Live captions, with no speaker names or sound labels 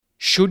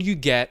should you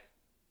get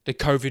the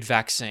COVID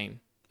vaccine?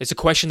 It's a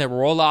question that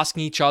we're all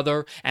asking each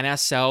other and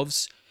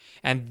ourselves.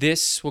 And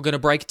this, we're going to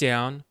break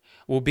down,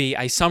 will be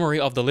a summary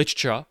of the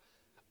literature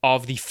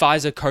of the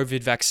Pfizer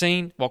COVID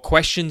vaccine, what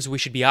questions we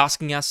should be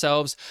asking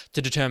ourselves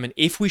to determine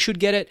if we should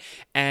get it,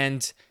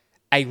 and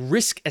a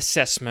risk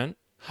assessment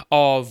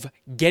of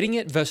getting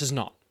it versus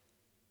not.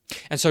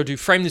 And so to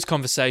frame this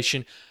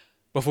conversation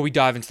before we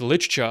dive into the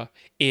literature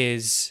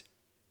is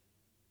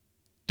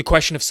the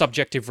question of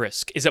subjective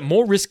risk. Is it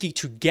more risky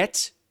to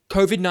get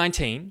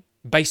COVID-19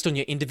 based on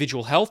your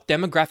individual health,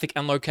 demographic,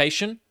 and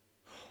location,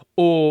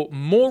 or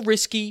more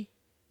risky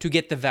to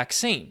get the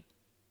vaccine?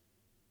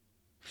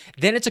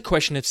 Then it's a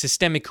question of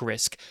systemic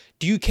risk.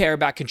 Do you care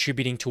about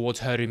contributing towards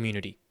herd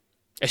immunity?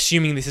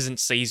 Assuming this isn't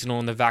seasonal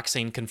and the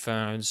vaccine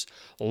confers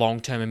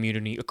long-term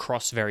immunity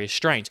across various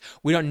strains.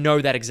 We don't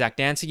know that exact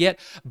answer yet,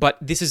 but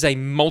this is a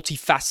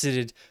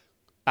multifaceted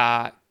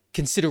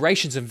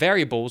considerations and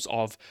variables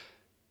of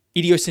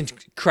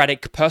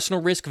idiosyncratic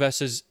personal risk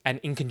versus and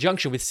in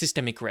conjunction with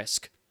systemic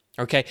risk.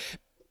 Okay?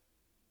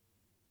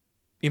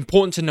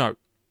 Important to note.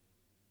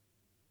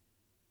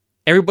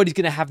 Everybody's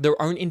going to have their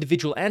own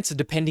individual answer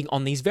depending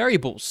on these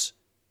variables.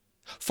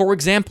 For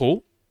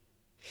example,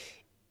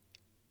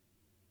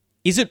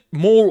 is it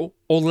more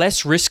or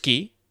less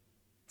risky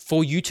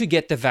for you to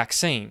get the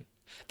vaccine?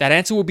 That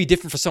answer will be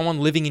different for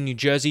someone living in New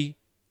Jersey,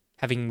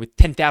 having with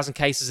 10,000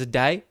 cases a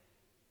day,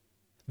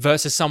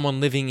 versus someone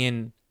living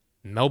in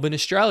Melbourne,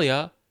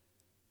 Australia,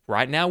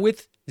 right now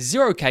with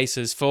 0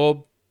 cases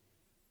for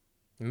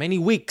many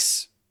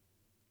weeks.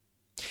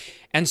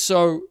 And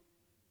so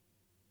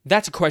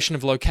that's a question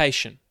of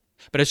location.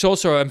 But it's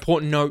also an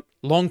important note,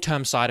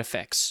 long-term side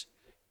effects.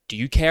 Do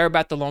you care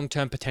about the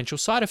long-term potential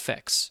side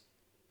effects?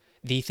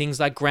 The things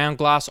like ground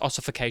glass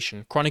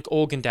ossification, chronic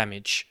organ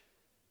damage,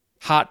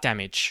 heart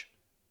damage,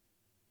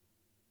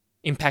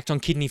 impact on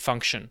kidney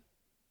function,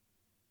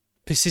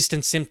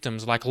 persistent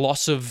symptoms like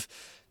loss of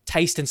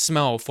taste and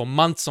smell for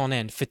months on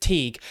end,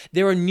 fatigue.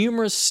 There are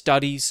numerous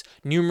studies,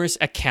 numerous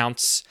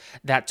accounts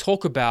that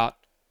talk about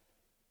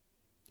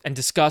and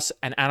discuss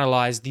and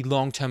analyze the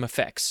long-term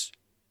effects.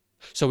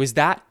 So is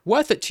that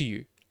worth it to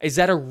you? Is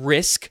that a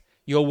risk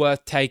you're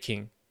worth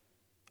taking?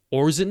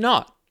 Or is it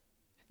not?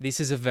 This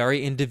is a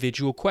very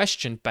individual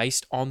question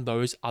based on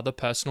those other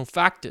personal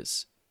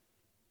factors.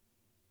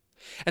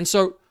 And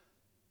so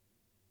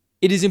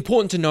it is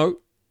important to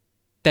note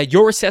that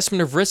your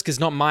assessment of risk is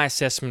not my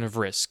assessment of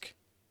risk.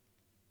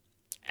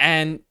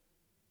 And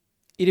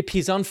it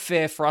appears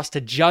unfair for us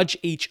to judge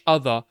each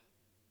other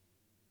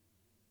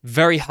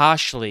very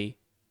harshly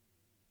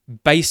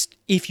based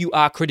if you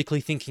are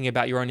critically thinking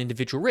about your own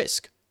individual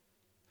risk.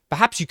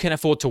 Perhaps you can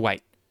afford to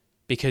wait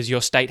because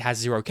your state has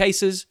 0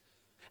 cases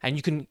and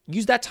you can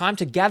use that time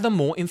to gather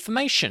more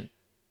information.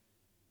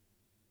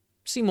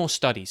 See more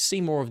studies,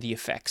 see more of the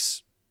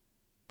effects.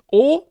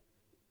 Or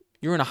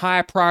you're in a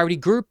higher priority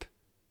group,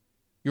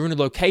 you're in a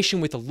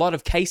location with a lot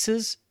of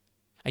cases,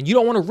 and you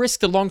don't want to risk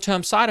the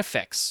long-term side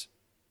effects.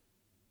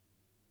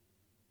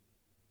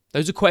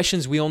 Those are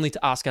questions we all need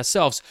to ask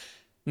ourselves.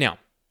 Now,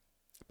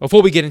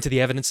 before we get into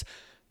the evidence,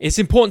 it's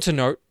important to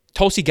note,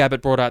 Tulsi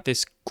Gabbard brought out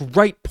this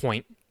great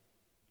point.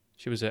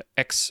 She was an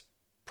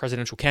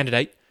ex-presidential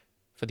candidate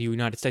for the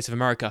United States of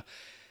America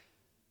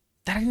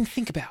that I didn't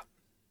think about.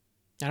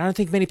 And I don't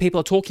think many people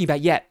are talking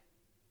about yet.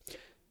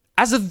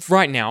 As of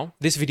right now,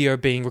 this video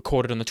being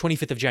recorded on the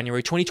 25th of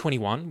January,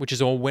 2021, which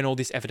is when all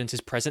this evidence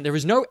is present, there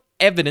is no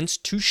evidence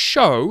to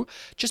show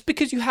just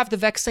because you have the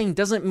vaccine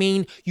doesn't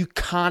mean you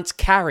can't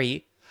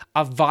carry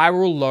a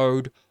viral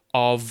load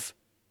of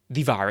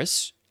the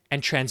virus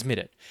and transmit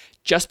it.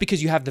 Just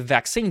because you have the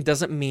vaccine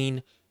doesn't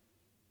mean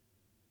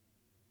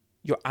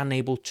you're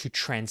unable to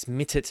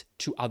transmit it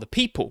to other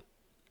people.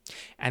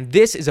 And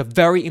this is a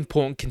very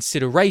important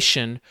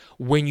consideration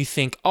when you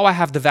think, oh, I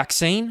have the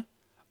vaccine,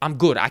 I'm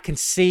good. I can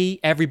see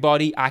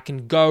everybody. I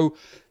can go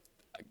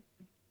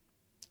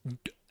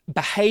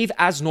behave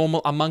as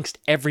normal amongst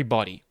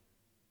everybody.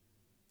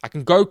 I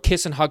can go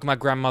kiss and hug my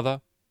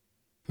grandmother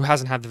who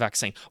hasn't had the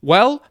vaccine.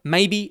 Well,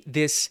 maybe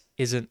this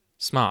isn't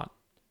smart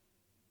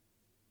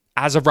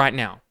as of right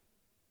now,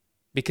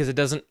 because it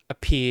doesn't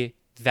appear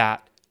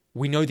that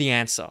we know the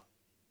answer.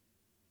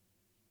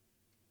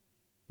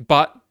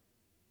 But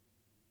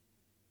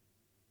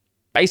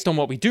based on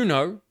what we do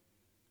know,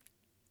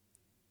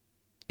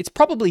 it's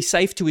probably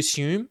safe to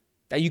assume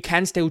that you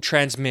can still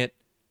transmit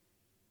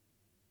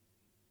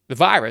the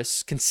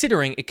virus,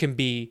 considering it can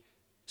be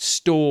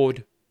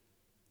stored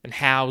and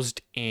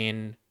housed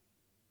in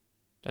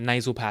the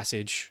nasal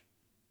passage,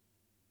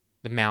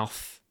 the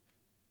mouth,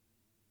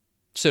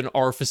 certain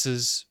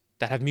orifices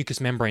that have mucous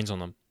membranes on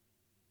them.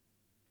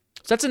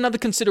 So that's another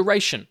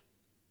consideration.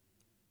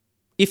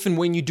 If and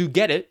when you do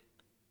get it,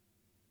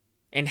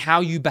 and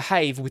how you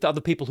behave with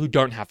other people who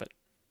don't have it.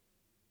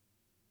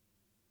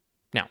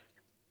 Now,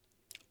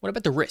 what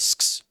about the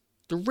risks?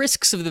 The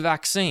risks of the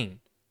vaccine.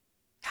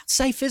 How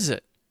safe is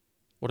it?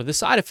 What are the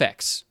side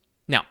effects?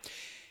 Now,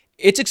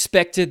 it's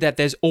expected that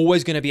there's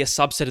always going to be a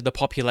subset of the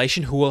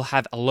population who will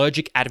have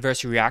allergic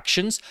adverse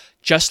reactions,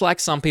 just like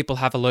some people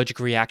have allergic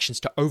reactions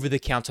to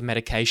over-the-counter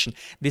medication.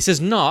 This is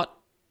not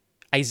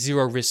a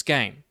zero-risk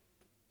game.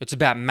 It's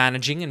about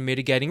managing and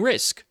mitigating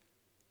risk.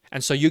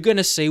 And so we're going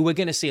to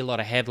see a lot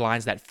of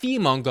headlines that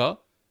fearmonger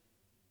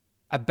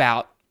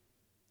about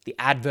the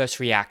adverse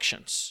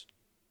reactions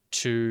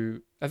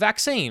to a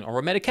vaccine or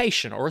a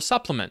medication or a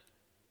supplement.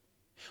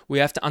 We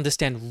have to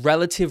understand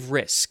relative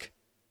risk,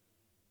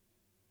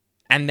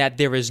 and that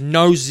there is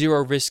no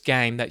zero-risk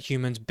game that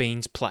human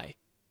beings play.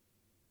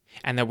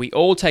 And that we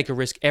all take a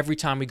risk every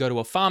time we go to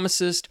a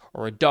pharmacist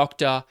or a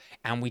doctor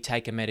and we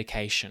take a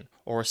medication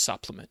or a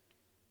supplement.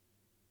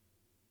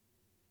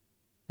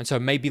 And so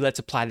maybe let's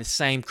apply the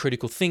same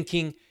critical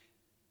thinking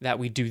that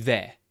we do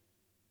there.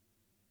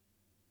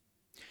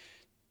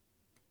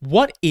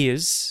 What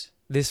is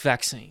this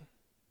vaccine?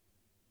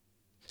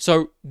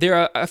 So there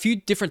are a few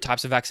different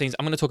types of vaccines.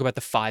 I'm going to talk about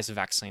the Pfizer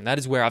vaccine. That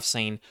is where I've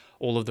seen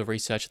all of the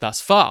research thus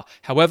far.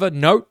 However,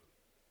 note,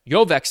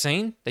 your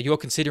vaccine that you're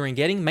considering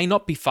getting may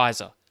not be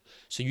Pfizer.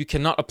 So you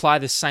cannot apply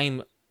the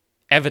same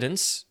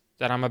evidence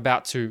that I'm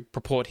about to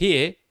purport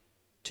here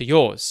to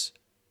yours.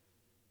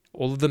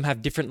 All of them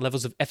have different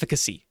levels of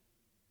efficacy.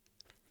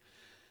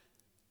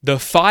 The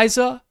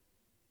Pfizer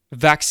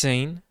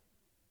vaccine,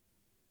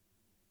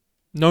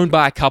 known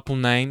by a couple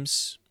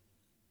names,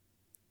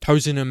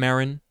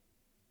 Tozonamerin,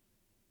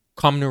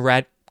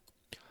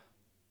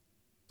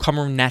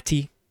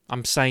 Comirnaty,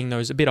 I'm saying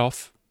those a bit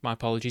off, my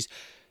apologies.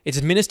 It's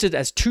administered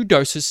as 2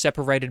 doses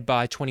separated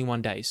by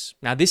 21 days.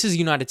 Now, this is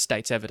United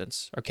States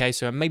evidence, okay?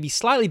 So it may be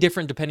slightly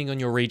different depending on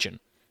your region.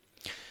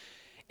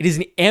 It is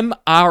an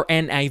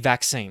mRNA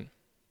vaccine.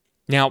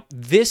 Now,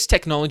 this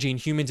technology in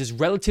humans is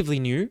relatively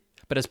new,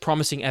 but has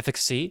promising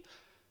efficacy.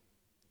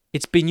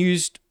 It's been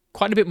used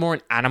quite a bit more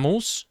in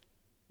animals,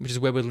 which is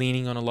where we're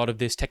leaning on a lot of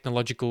this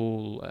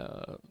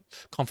technological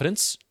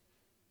confidence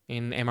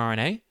in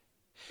mRNA.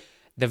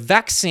 The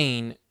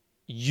vaccine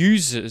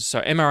uses, so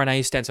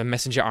mRNA stands for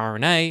messenger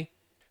RNA,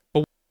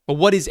 but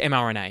what is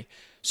mRNA?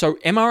 So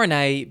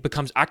mRNA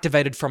becomes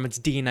activated from its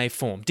DNA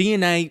form.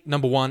 DNA,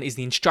 number one, is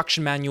the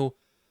instruction manual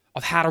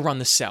of how to run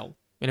the cell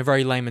in a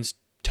very layman's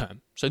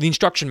term. So the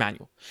instruction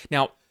manual.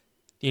 Now,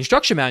 the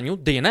instruction manual,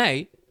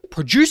 DNA,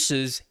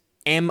 produces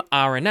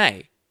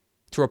mRNA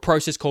through a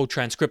process called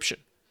transcription.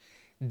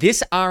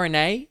 This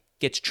RNA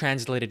gets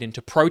translated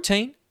into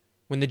protein.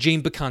 When the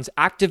gene becomes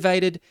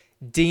activated,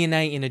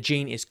 DNA in a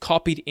gene is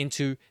copied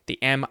into the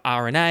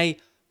mRNA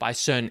by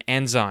certain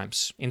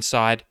enzymes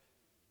inside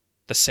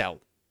the cell,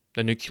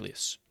 the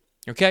nucleus.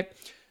 Okay?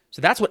 So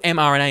that's what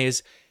mRNA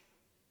is.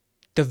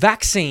 The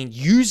vaccine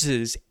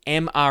uses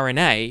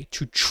mRNA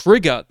to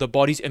trigger the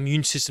body's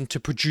immune system to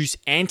produce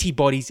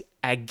antibodies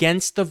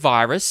against the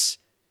virus.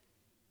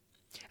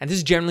 And this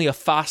is generally a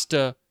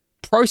faster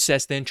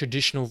process than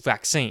traditional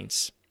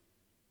vaccines.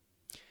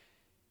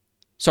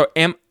 So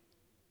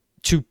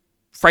to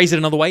phrase it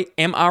another way,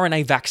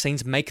 mRNA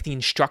vaccines make the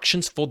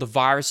instructions for the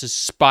virus's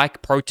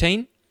spike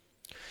protein.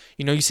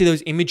 You know, you see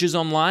those images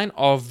online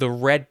of the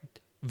red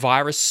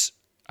virus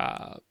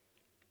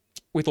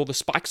with all the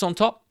spikes on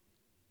top?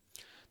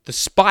 The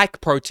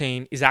spike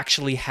protein is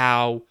actually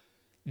how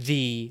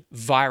the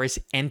virus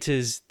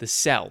enters the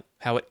cell,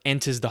 how it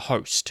enters the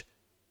host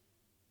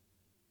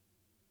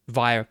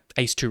via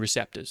ACE2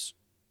 receptors.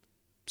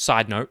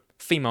 Side note,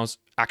 females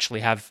actually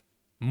have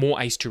more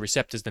ACE2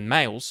 receptors than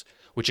males,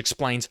 which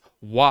explains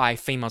why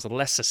females are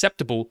less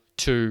susceptible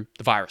to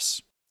the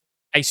virus.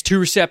 ACE2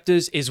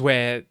 receptors is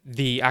where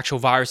the actual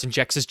virus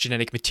injects its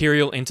genetic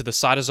material into the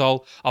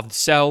cytosol of the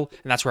cell,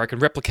 and that's where it can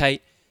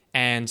replicate.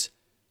 And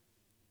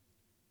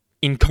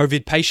in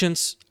COVID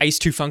patients,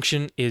 ACE2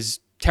 function is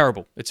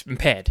terrible. It's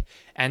impaired.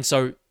 And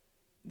so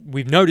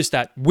we've noticed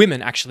that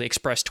women actually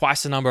express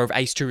twice the number of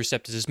ACE2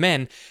 receptors as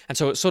men, and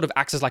so it sort of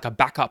acts as like a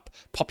backup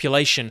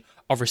population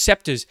of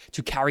receptors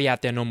to carry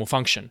out their normal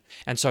function.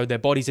 And so their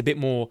body's a bit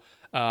more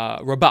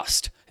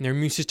robust, and their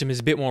immune system is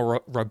a bit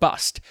more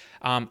robust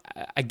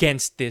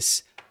against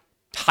this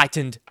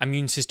heightened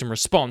immune system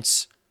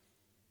response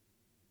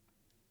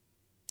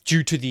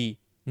due to the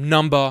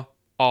number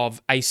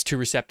of ACE2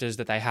 receptors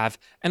that they have,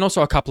 and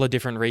also a couple of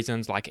different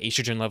reasons like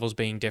estrogen levels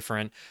being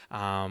different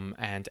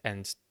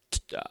and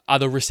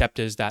other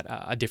receptors that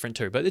are different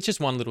too. But it's just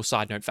one little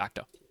side note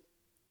factor.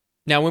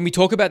 Now, when we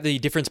talk about the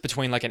difference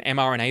between like an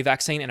mRNA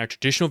vaccine and a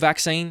traditional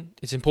vaccine,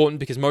 it's important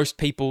because most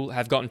people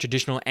have gotten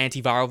traditional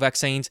antiviral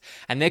vaccines,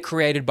 and they're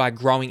created by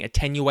growing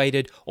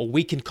attenuated or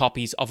weakened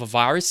copies of a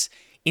virus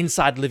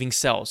inside living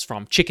cells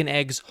from chicken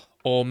eggs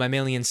or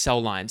mammalian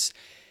cell lines.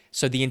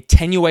 So the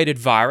attenuated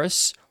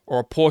virus, or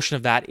a portion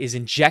of that, is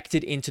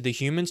injected into the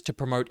humans to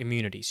promote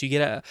immunity. So you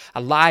get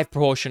a live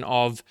portion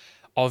of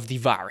the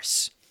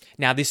virus.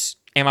 Now, this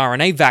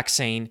mRNA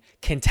vaccine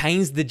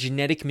contains the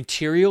genetic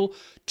material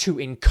to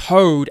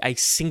encode a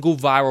single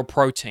viral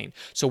protein.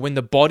 So when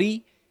the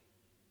body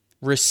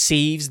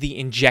receives the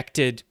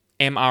injected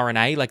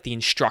mRNA, like the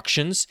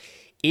instructions,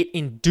 it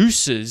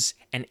induces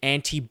an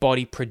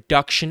antibody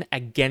production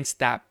against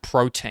that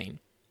protein.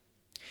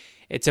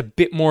 It's a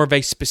bit more of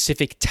a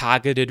specific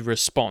targeted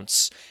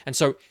response. And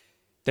so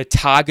the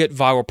target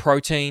viral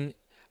protein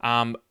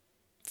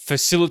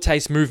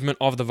facilitates movement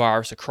of the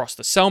virus across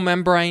the cell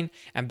membrane.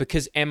 And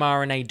because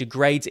mRNA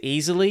degrades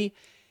easily,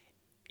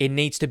 it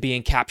needs to be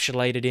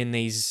encapsulated in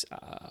these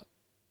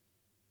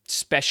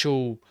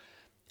special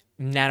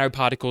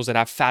nanoparticles that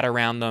have fat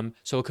around them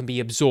so it can be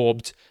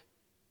absorbed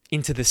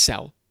into the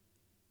cell.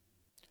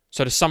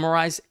 So to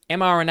summarize,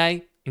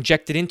 mRNA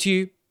injected into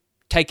you,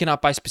 taken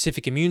up by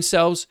specific immune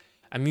cells.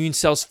 Immune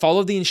cells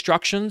follow the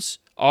instructions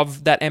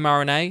of that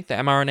mRNA. The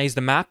mRNA is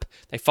the map.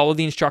 They follow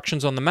the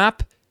instructions on the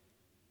map,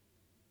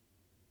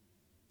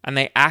 and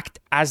they act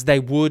as they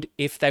would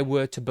if they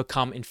were to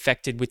become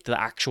infected with the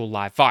actual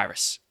live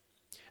virus.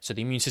 So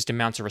the immune system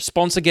mounts a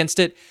response against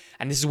it,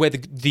 and this is where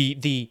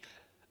the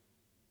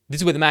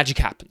magic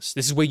happens.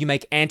 This is where you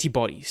make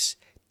antibodies,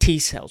 T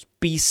cells,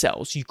 B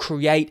cells. You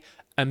create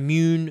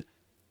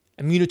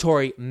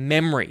immunitory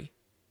memory.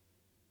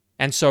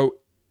 And so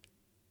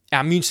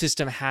our immune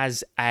system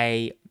creates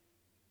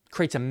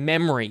a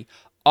memory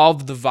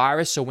of the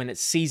virus. So when it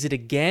sees it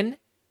again,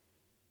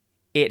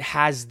 it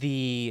has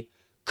the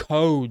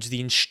codes,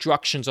 the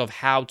instructions of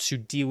how to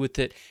deal with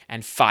it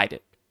and fight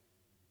it.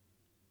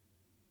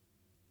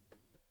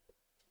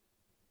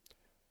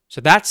 So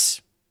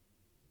that's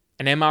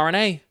an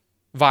mRNA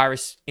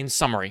virus in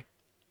summary.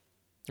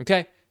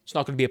 Okay? It's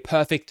not going to be a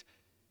perfect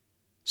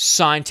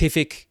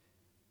scientific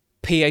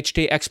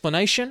PhD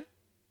explanation,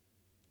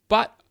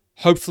 but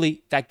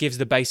hopefully that gives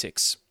the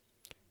basics.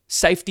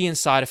 Safety and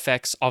side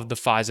effects of the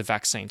Pfizer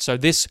vaccine. So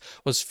this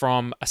was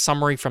from a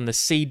summary from the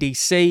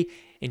CDC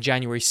in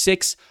January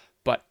 6,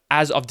 but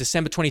as of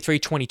December 23,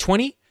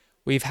 2020,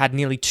 we've had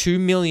nearly 2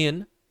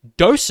 million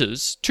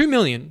doses, 2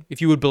 million,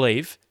 if you would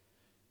believe,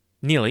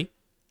 nearly,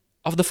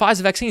 of the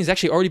Pfizer vaccine has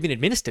actually already been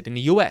administered in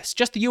the US,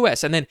 just the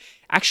US. And then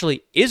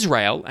actually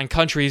Israel and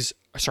countries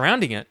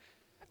surrounding it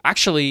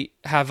actually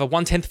have a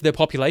 1/10 of their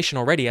population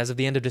already as of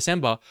the end of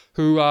December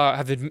who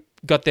have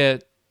got their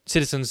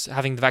citizens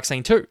having the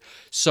vaccine too.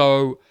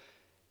 So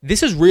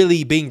this is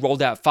really being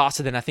rolled out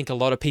faster than I think a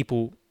lot of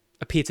people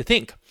appear to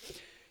think.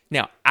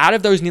 Now, out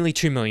of those nearly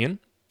 2 million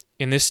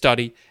in this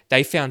study,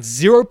 they found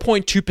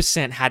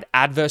 0.2% had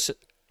adverse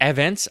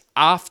events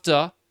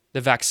after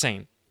the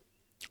vaccine.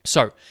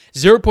 So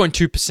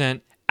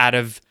 0.2% out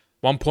of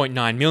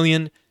 1.9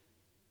 million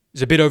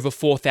is a bit over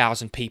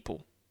 4,000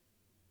 people.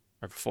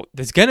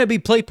 There's going to be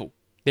people.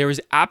 There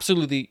is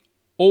absolutely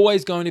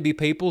always going to be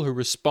people who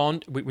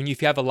respond.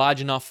 If you have a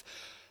large enough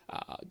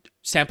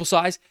sample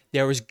size,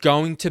 there is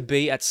going to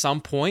be at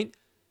some point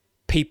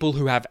people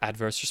who have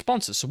adverse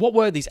responses. So what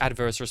were these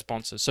adverse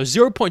responses? So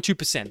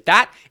 0.2%,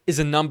 that is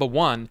a number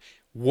one.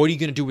 What are you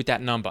going to do with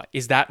that number?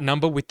 Is that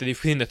number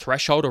within the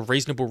threshold of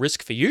reasonable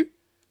risk for you?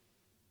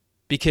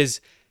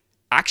 Because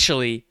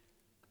actually,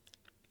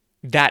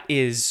 that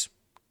is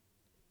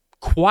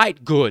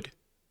quite good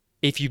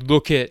if you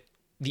look at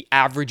the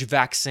average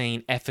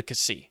vaccine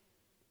efficacy.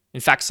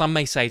 In fact, some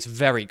may say it's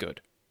very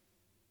good.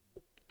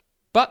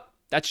 But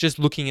that's just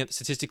looking at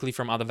statistically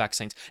from other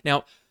vaccines.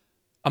 Now,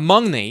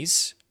 among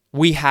these,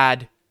 we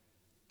had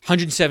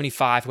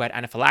 175 who had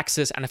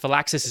anaphylaxis.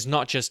 Anaphylaxis is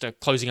not just a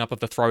closing up of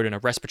the throat and a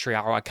respiratory,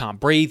 oh, I can't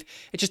breathe.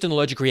 It's just an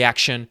allergic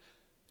reaction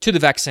to the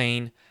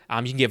vaccine.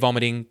 You can get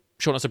vomiting,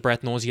 shortness of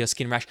breath, nausea,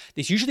 skin rash.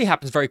 This usually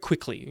happens very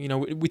quickly,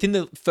 within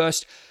the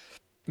first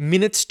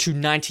minutes to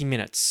 90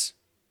 minutes,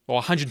 or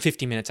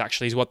 150 minutes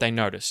actually is what they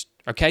noticed.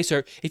 Okay,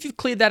 so if you've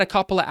cleared that a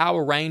couple of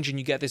hour range and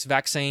you get this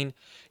vaccine,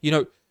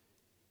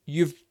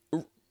 you've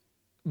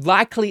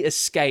likely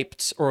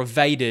escaped or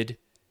evaded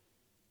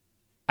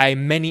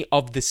many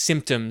of the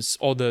symptoms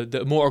or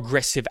the more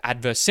aggressive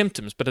adverse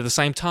symptoms. But at the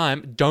same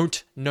time,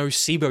 don't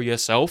nocebo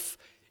yourself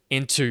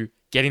into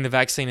getting the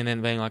vaccine and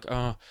then being like,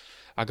 oh,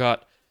 I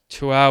got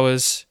 2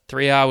 hours,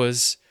 3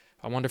 hours.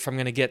 I wonder if I'm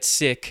going to get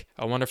sick.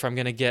 I wonder if I'm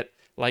going to get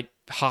like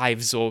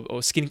hives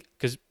or skin,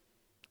 because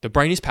the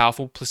brain is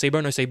powerful.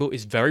 Placebo, nocebo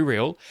is very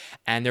real.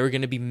 And there are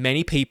going to be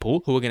many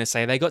people who are going to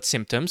say they got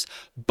symptoms,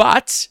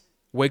 but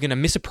we're going to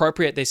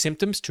misappropriate their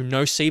symptoms to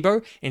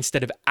nocebo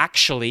instead of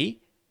actually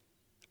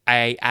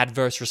a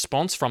adverse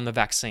response from the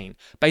vaccine.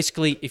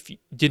 Basically, if you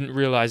didn't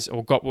realize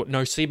or got what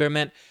nocebo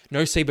meant,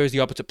 nocebo is the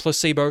opposite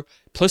placebo.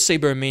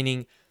 Placebo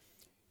meaning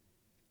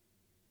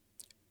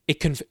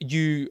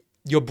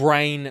your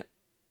brain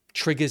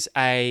triggers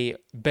a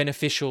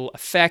beneficial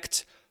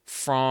effect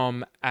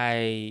from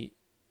a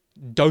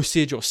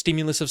dosage or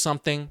stimulus of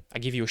something. I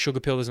give you a sugar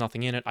pill, there's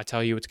nothing in it. I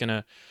tell you it's going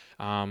to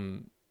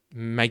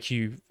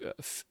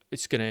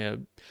it's going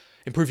to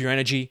improve your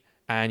energy,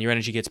 and your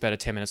energy gets better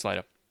 10 minutes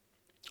later.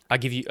 I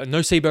give you a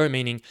nocebo,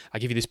 meaning I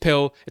give you this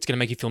pill, it's going to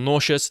make you feel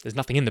nauseous. There's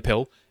nothing in the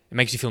pill. It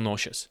makes you feel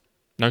nauseous.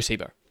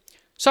 Nocebo.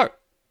 So,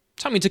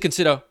 something to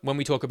consider when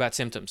we talk about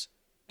symptoms.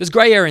 There's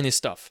gray area in this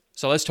stuff,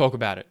 so let's talk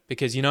about it,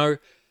 because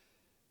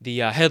the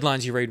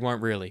headlines you read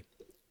won't really.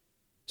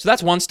 So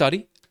that's one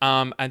study,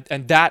 and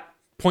that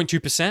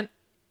 0.2%,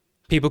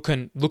 people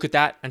can look at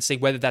that and see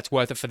whether that's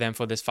worth it for them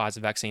for this Pfizer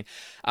vaccine.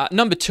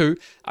 Number two,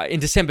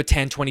 in December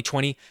 10,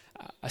 2020,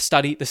 a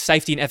study, the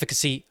safety and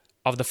efficacy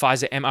of the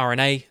Pfizer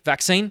mRNA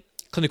vaccine.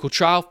 Clinical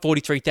trial,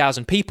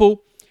 43,000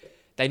 people.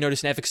 They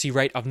noticed an efficacy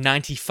rate of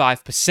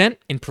 95%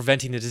 in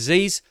preventing the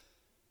disease.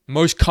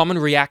 Most common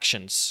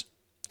reactions.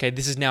 Okay,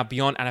 this is now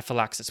beyond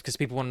anaphylaxis because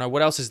people want to know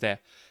what else is there.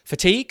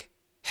 Fatigue,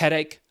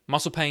 headache,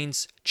 muscle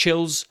pains,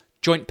 chills,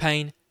 joint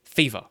pain,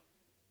 fever,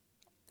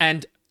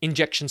 and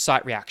injection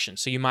site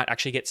reactions. So you might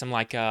actually get some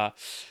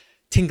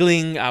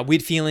tingling,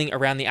 weird feeling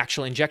around the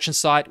actual injection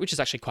site, which is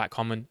actually quite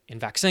common in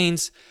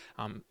vaccines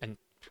and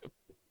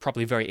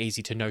probably very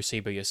easy to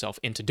nocebo yourself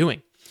into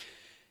doing.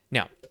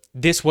 Now,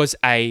 this was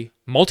a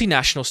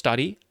multinational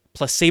study,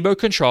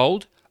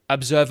 placebo-controlled,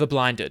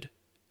 observer-blinded.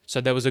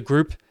 So there was a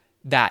group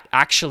that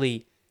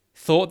actually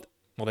thought,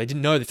 well, they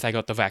didn't know if they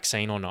got the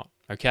vaccine or not,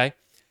 okay?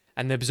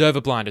 And the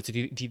observer-blinded. So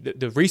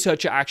the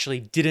researcher actually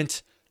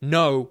didn't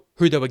know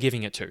who they were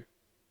giving it to.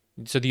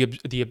 So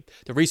the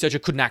researcher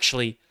couldn't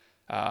actually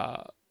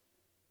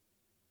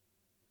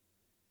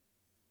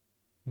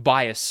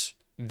bias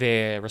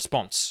their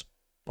response,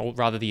 or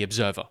rather the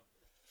observer.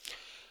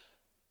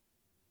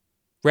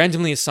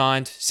 Randomly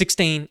assigned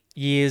 16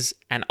 years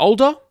and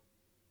older.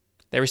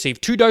 They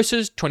received 2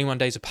 doses, 21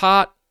 days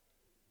apart,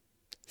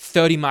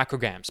 30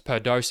 micrograms per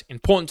dose.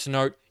 Important to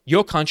note,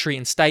 your country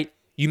and state,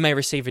 you may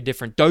receive a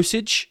different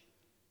dosage,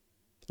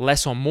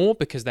 less or more,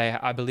 because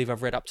I believe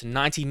I've read up to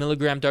 90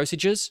 milligram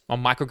dosages or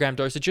microgram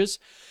dosages.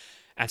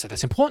 And so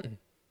that's important.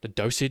 The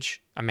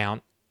dosage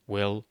amount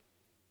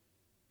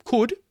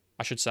could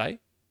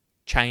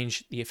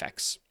change the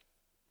effects.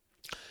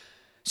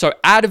 So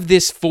out of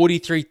this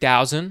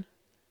 43,000,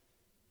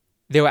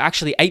 there were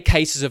actually 8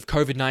 cases of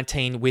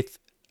COVID-19 with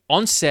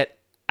onset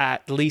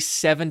at least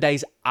 7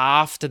 days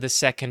after the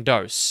second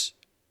dose.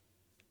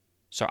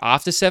 So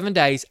after 7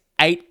 days,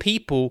 8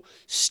 people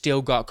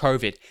still got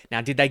COVID.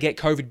 Now, did they get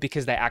COVID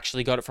because they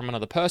actually got it from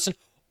another person,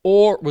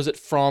 or was it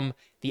from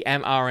the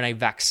mRNA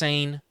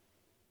vaccine?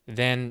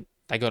 Then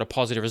they got a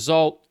positive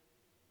result.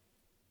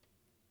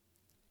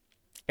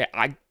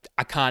 I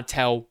can't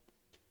tell.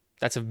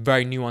 That's a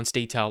very nuanced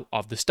detail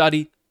of the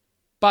study,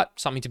 but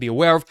something to be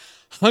aware of.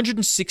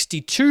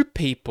 162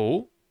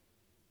 people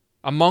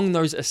among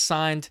those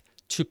assigned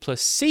to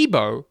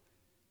placebo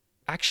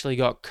actually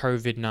got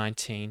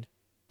COVID-19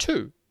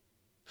 too.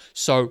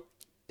 So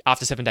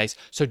after 7 days.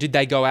 So did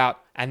they go out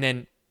and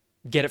then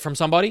get it from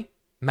somebody?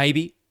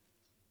 Maybe.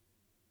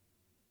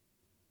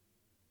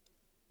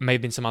 May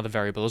have been some other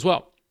variable as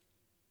well.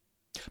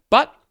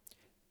 But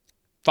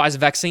Pfizer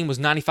vaccine was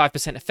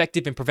 95%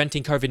 effective in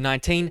preventing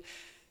COVID-19.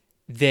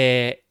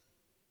 Their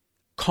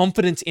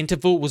confidence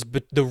interval was,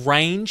 the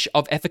range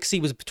of efficacy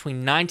was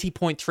between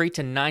 90.3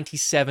 to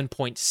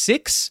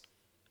 97.6.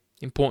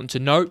 Important to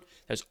note,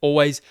 there's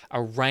always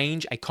a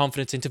range, a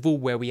confidence interval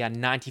where we are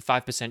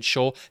 95%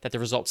 sure that the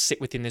results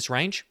sit within this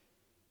range.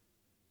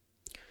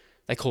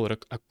 They call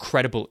it a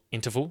credible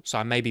interval, so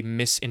I may be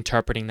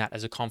misinterpreting that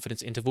as a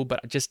confidence interval,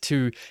 but just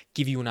to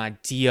give you an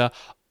idea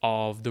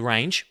of the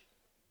range.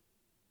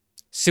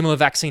 Similar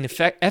vaccine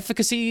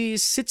efficacy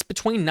sits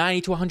between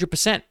 90 to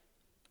 100%.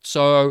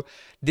 So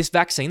this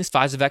vaccine, this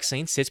Pfizer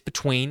vaccine, sits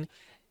between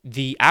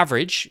the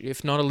average,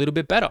 if not a little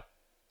bit better.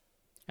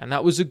 And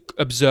that was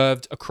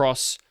observed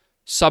across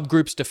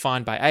subgroups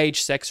defined by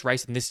age, sex,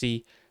 race,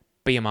 ethnicity,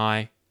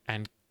 BMI,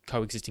 and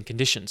coexisting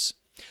conditions.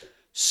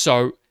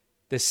 So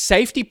the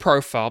safety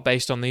profile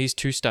based on these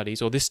 2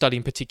 studies, or this study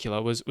in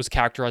particular, was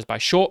characterized by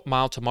short,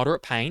 mild to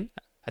moderate pain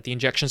at the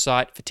injection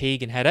site,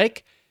 fatigue, and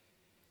headache.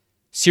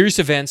 Serious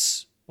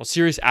events or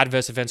serious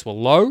adverse events were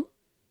low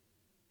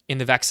in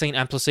the vaccine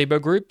and placebo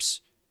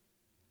groups.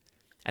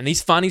 And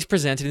these findings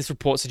presented in this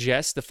report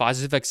suggest the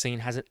Pfizer vaccine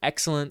has an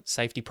excellent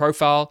safety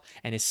profile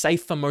and is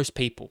safe for most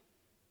people.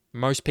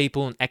 Most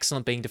people, and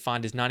excellent being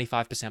defined as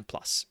 95%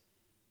 plus.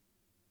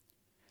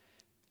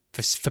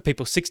 For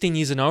people 16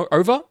 years and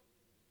over,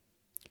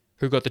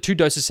 who got the 2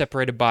 doses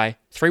separated by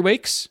 3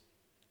 weeks,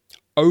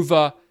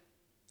 over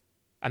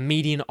a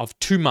median of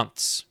 2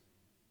 months,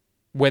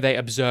 where they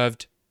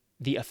observed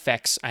the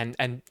effects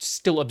and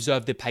still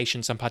observed the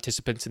patients and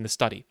participants in the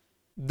study.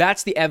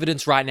 That's the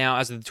evidence right now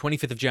as of the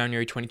 25th of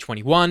January,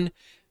 2021.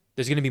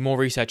 There's going to be more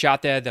research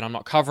out there that I'm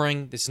not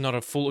covering. This is not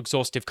a full,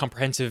 exhaustive,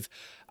 comprehensive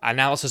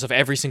analysis of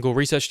every single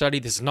research study.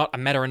 This is not a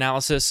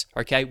meta-analysis,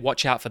 okay?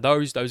 Watch out for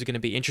those. Those are going to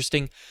be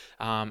interesting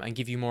and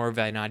give you more of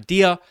an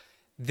idea.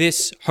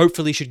 This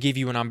hopefully should give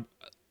you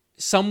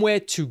somewhere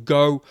to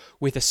go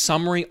with a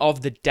summary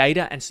of the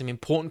data and some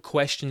important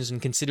questions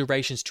and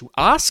considerations to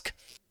ask.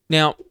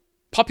 Now,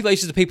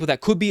 populations of people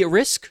that could be at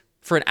risk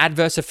for an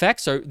adverse effect.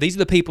 So these are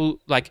the people,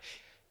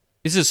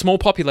 this is a small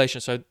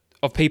population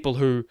of people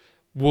who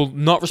will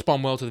not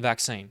respond well to the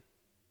vaccine.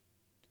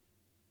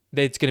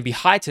 It's going to be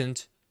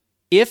heightened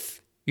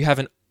if you have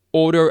an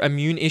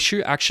autoimmune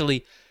issue.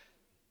 Actually,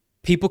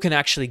 people can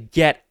actually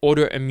get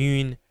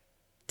autoimmune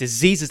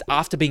diseases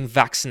after being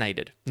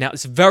vaccinated. Now,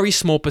 it's a very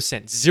small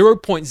percent.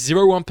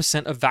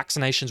 0.01% of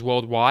vaccinations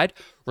worldwide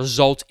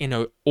result in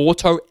an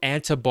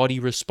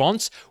autoantibody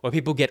response where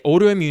people get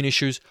autoimmune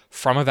issues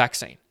from a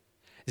vaccine.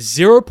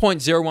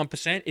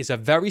 0.01% is a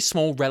very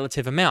small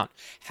relative amount.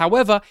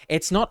 However,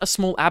 it's not a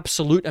small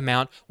absolute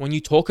amount when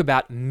you talk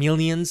about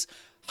millions,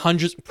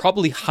 hundreds,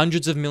 probably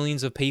hundreds of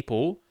millions of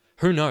people.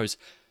 Who knows?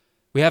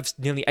 We have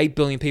nearly 8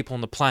 billion people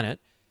on the planet.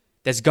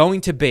 There's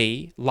going to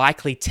be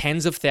likely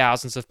tens of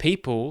thousands of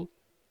people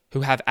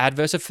who have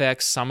adverse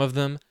effects, some of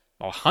them,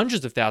 or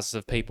hundreds of thousands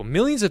of people,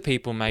 millions of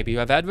people maybe, who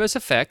have adverse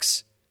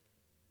effects,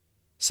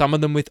 some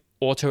of them with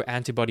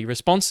autoantibody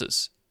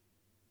responses.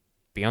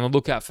 Be on the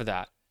lookout for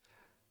that,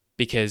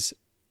 because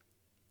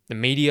the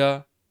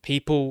media,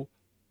 people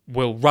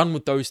will run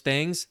with those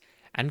things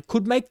and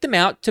could make them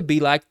out to be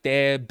like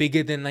they're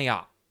bigger than they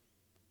are.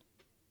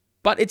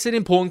 But it's an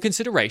important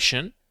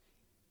consideration.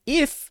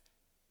 If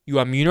you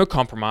are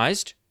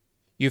immunocompromised,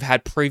 you've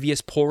had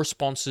previous poor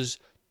responses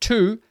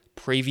to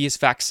previous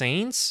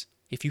vaccines,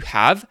 if you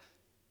have,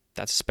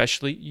 that's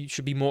especially, you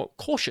should be more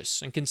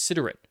cautious and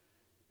considerate,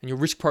 and your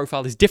risk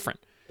profile is different.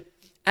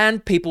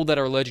 And people that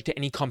are allergic to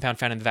any compound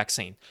found in the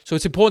vaccine. So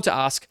it's important to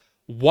ask,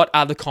 what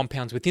are the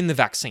compounds within the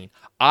vaccine?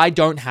 I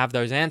don't have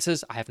those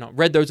answers. I have not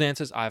read those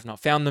answers. I have not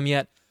found them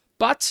yet.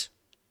 But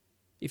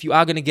if you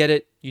are going to get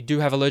it, you do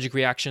have allergic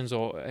reactions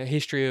or a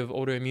history of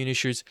autoimmune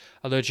issues,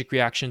 allergic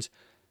reactions,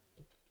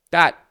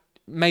 that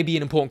may be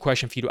an important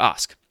question for you to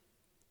ask.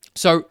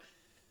 So,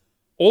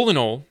 all in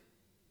all,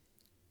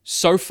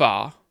 so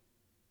far,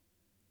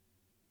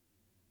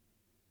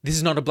 this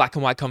is not a black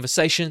and white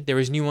conversation. There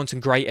is nuance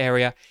and gray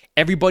area.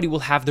 Everybody will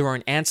have their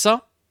own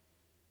answer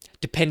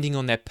depending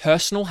on their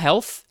personal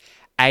health,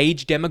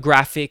 age,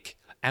 demographic,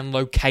 and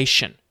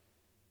location.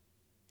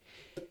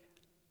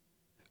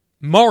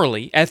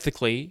 Morally,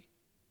 ethically,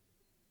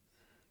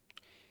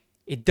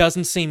 it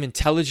doesn't seem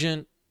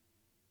intelligent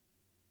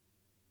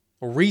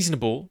or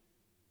reasonable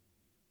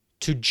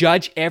to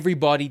judge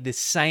everybody the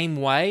same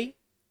way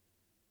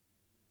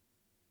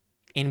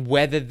in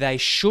whether they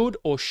should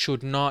or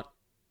should not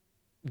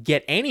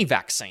get any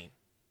vaccine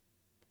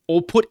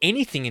or put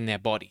anything in their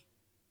body.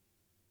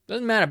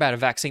 Doesn't matter about a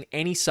vaccine,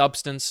 any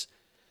substance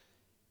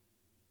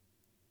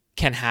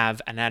can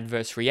have an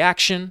adverse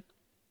reaction.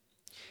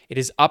 It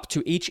is up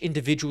to each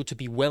individual to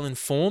be well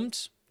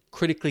informed,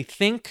 critically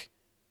think,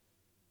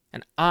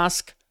 and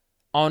ask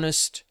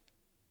honest,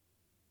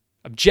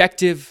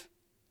 objective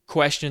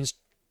questions,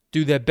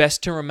 do their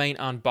best to remain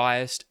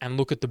unbiased, and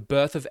look at the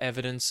birth of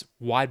evidence,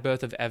 wide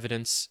birth of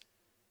evidence,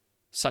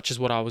 such as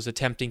what I was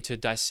attempting to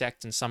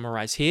dissect and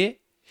summarize here,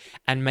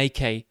 and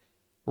make a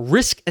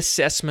risk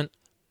assessment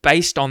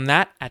based on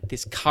that at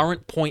this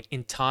current point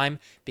in time,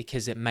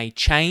 because it may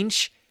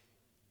change.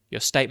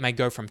 Your state may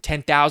go from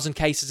 10,000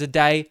 cases a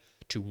day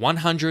to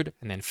 100,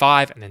 and then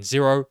 5, and then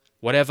 0,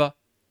 whatever.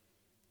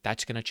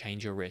 That's going to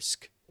change your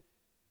risk.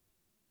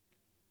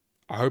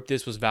 I hope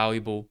this was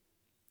valuable.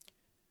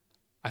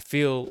 I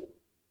feel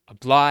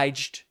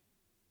obliged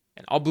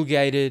and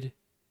obligated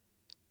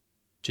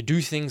to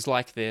do things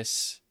like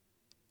this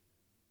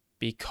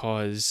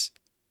because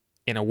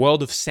in a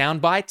world of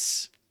sound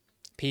bites,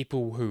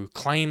 people who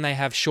claim they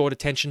have short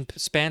attention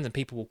spans and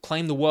people will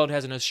claim the world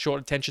has a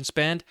short attention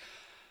span,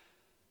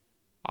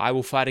 I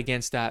will fight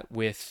against that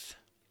with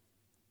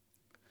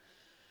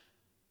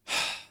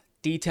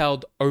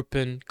detailed,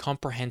 open,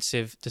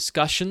 comprehensive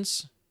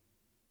discussions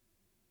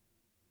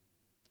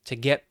to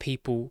get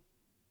people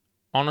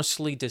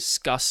honestly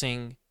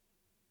discussing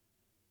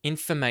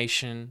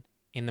information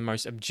in the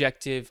most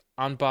objective,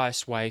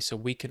 unbiased way so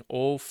we can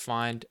all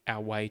find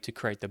our way to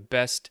create the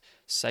best,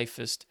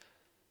 safest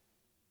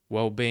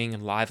well-being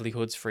and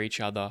livelihoods for each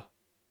other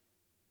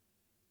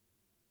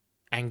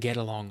and get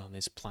along on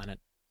this planet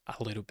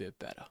a little bit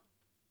better.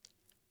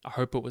 I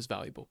hope it was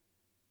valuable.